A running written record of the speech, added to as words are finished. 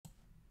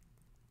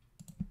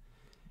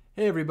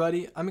Hey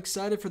everybody, I'm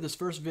excited for this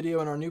first video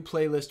in our new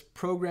playlist,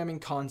 Programming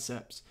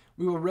Concepts.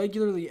 We will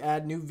regularly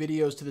add new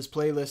videos to this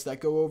playlist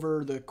that go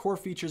over the core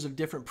features of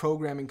different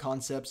programming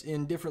concepts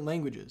in different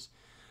languages.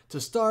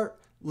 To start,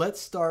 let's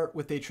start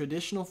with a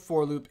traditional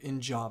for loop in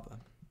Java.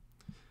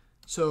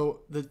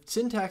 So the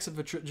syntax of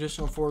a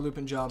traditional for loop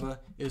in Java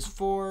is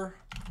for,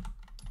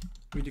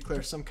 we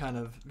declare some kind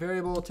of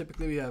variable.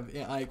 Typically we have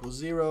I equals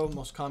 0,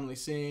 most commonly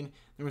seen.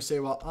 Then we say,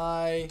 well,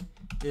 I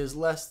is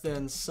less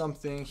than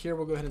something. Here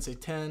we'll go ahead and say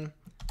 10,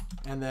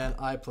 and then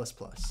I plus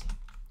plus.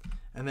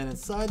 And then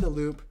inside the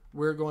loop,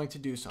 we're going to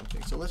do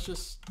something. So let's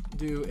just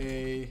do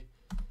a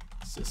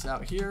sys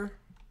out here.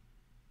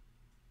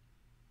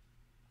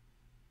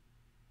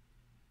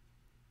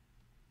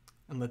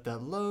 And let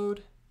that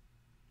load.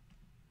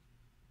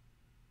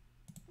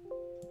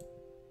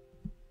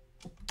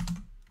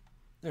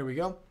 There we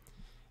go.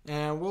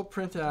 And we'll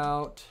print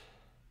out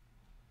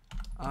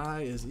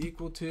I is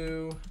equal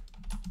to,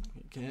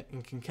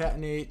 and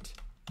concatenate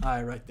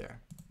I right there.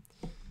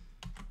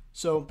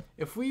 So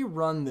if we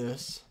run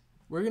this,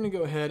 we're going to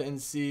go ahead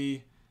and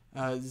see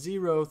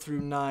 0 through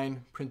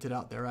 9 printed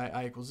out there, right?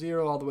 I equals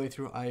 0 all the way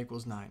through I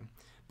equals 9.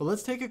 But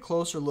let's take a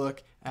closer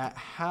look at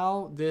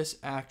how this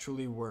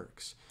actually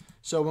works.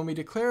 So when we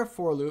declare a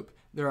for loop,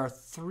 there are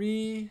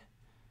 3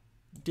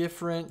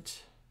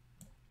 different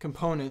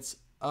components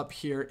up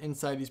here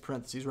inside these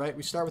parentheses, right?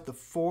 We start with the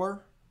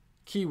for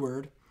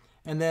keyword,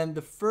 and then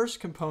the first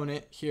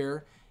component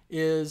here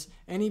is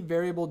any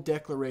variable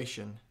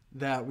declaration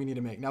that we need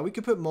to make. Now we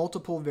could put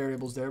multiple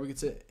variables there. We could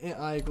say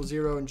I equals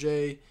 0 and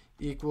j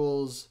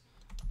equals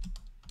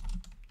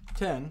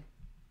 10,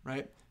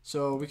 right?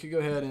 So we could go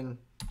ahead and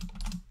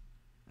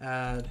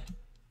add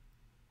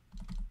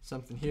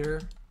something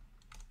here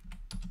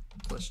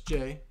plus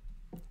j,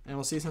 and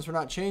we'll see since we're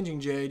not changing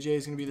j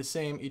is going to be the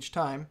same each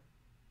time,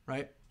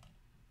 right?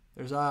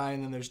 There's I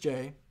and then there's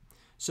j.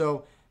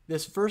 So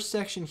this first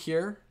section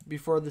here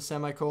before the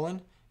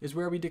semicolon is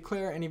where we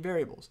declare any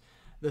variables.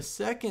 The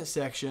second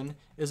section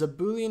is a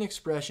Boolean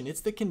expression. It's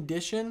the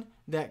condition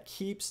that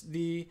keeps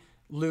the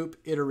loop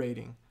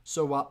iterating.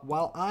 So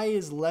while I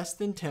is less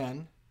than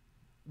 10,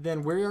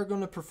 then we are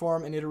going to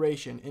perform an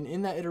iteration. And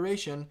in that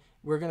iteration,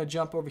 we're going to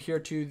jump over here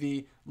to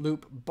the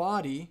loop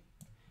body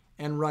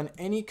and run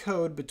any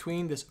code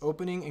between this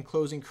opening and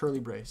closing curly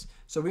brace.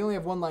 So we only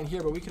have one line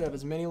here, but we could have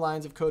as many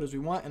lines of code as we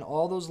want, and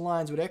all those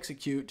lines would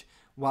execute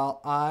while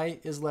I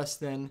is less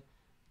than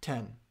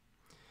 10.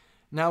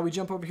 Now we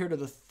jump over here to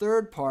the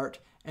third part,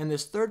 and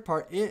this third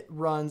part, it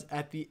runs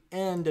at the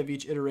end of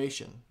each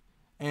iteration.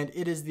 And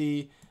it is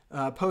the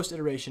post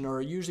iteration,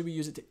 or usually we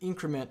use it to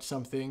increment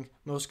something,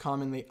 most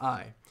commonly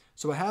I.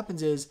 So what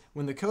happens is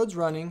when the code's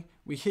running,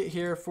 we hit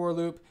here for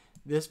loop,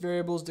 this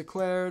variable is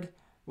declared.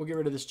 We'll get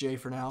rid of this j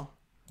for now.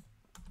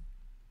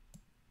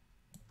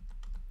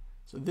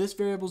 So this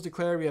variable is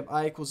declared. We have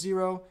I equals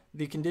 0.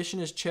 The condition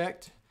is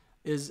checked.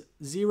 Is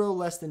 0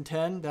 less than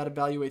 10? That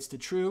evaluates to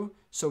true.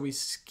 So we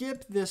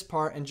skip this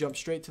part and jump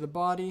straight to the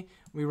body.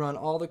 We run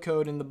all the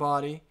code in the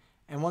body.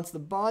 And once the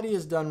body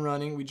is done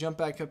running, we jump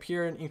back up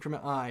here and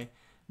increment I.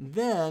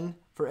 Then,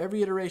 for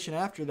every iteration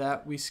after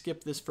that, we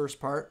skip this first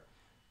part.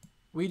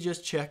 We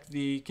just check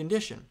the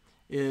condition.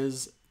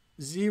 Is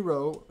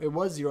 0, it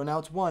was 0, now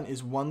it's 1.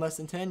 Is 1 less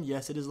than 10?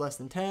 Yes, it is less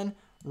than 10.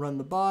 Run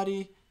the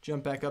body,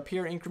 jump back up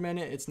here, increment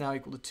it. It's now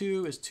equal to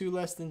 2. Is 2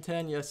 less than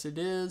 10? Yes, it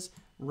is.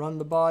 Run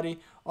the body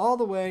all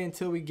the way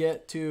until we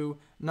get to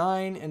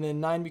 9, and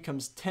then 9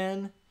 becomes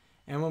 10.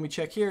 And when we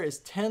check here, is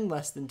 10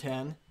 less than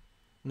 10?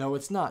 No,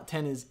 it's not.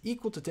 10 is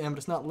equal to 10, but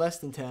it's not less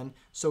than 10.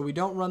 So we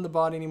don't run the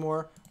body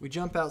anymore. We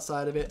jump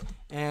outside of it,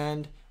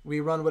 and we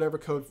run whatever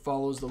code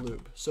follows the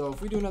loop. So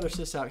if we do another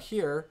sys out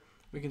here,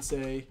 we can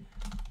say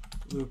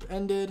loop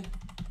ended,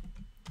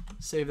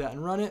 save that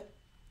and run it.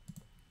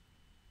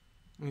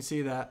 And we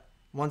see that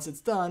once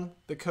it's done,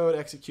 the code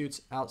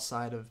executes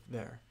outside of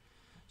there.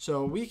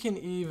 So we can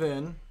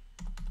even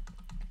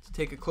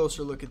take a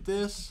closer look at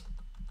this,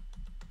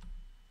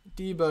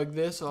 debug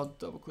this. I'll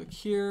double click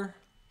here,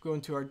 go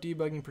into our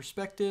debugging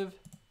perspective.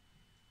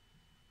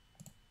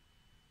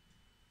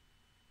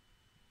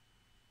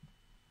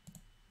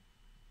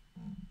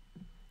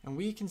 And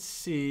we can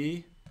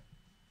see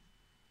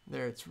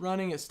there it's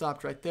running, it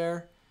stopped right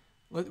there.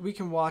 We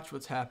can watch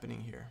what's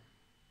happening here.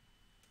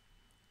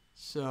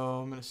 So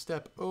I'm going to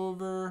step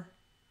over.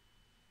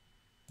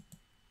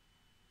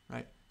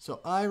 Right. So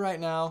I right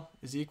now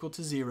is equal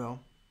to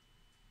 0.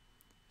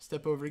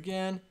 Step over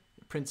again,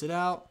 it prints it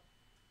out.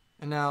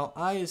 And now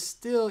I is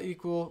still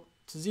equal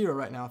to 0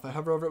 right now. If I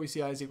hover over it, we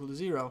see I is equal to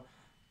 0.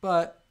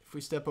 But if we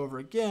step over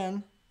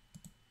again,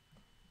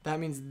 that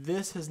means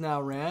this has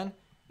now ran.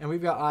 And we've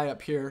got I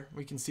up here.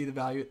 We can see the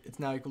value. It's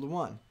now equal to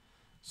 1.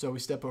 So we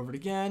step over it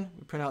again.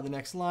 We print out the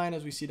next line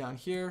as we see down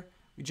here.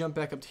 We jump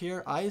back up to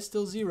here. I is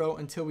still 0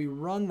 until we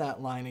run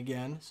that line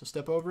again. So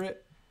step over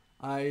it.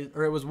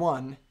 It was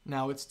 1.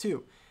 Now it's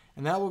 2.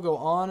 And that will go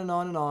on and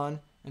on and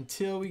on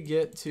until we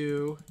get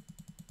to,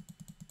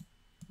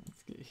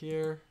 let's get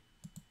here.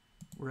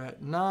 We're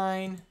at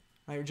 9.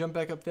 Right, we jump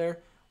back up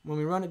there. When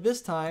we run it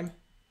this time,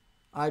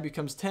 I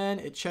becomes 10,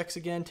 it checks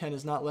again, 10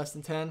 is not less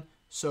than 10,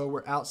 so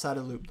we're outside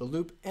of the loop. The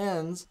loop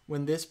ends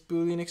when this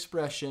Boolean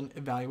expression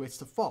evaluates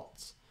to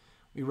false.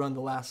 We run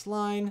the last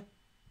line,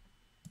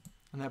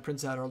 and that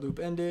prints out our loop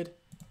ended,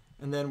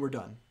 and then we're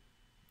done.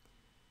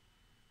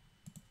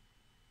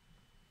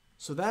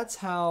 So that's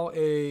how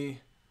a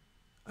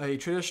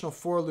traditional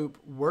for loop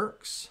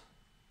works.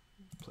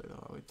 Play that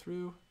all the way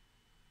through.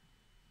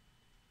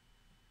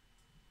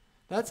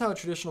 That's how a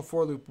traditional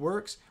for loop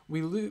works.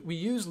 We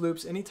use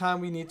loops anytime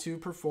we need to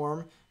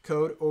perform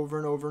code over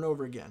and over and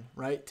over again,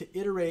 right? To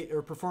iterate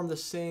or perform the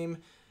same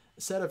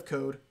set of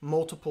code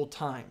multiple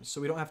times,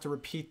 so we don't have to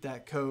repeat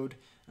that code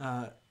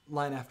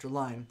line after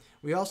line.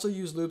 We also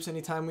use loops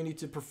anytime we need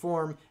to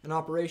perform an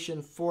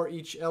operation for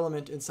each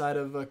element inside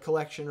of a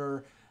collection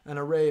or an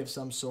array of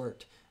some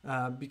sort,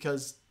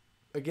 because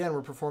again,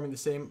 we're performing the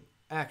same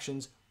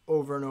actions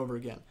over and over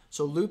again.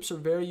 So loops are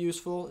very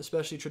useful,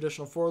 especially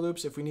traditional for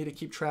loops, if we need to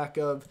keep track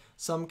of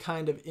some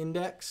kind of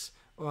index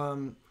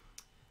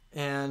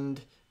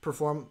and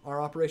perform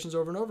our operations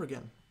over and over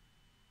again.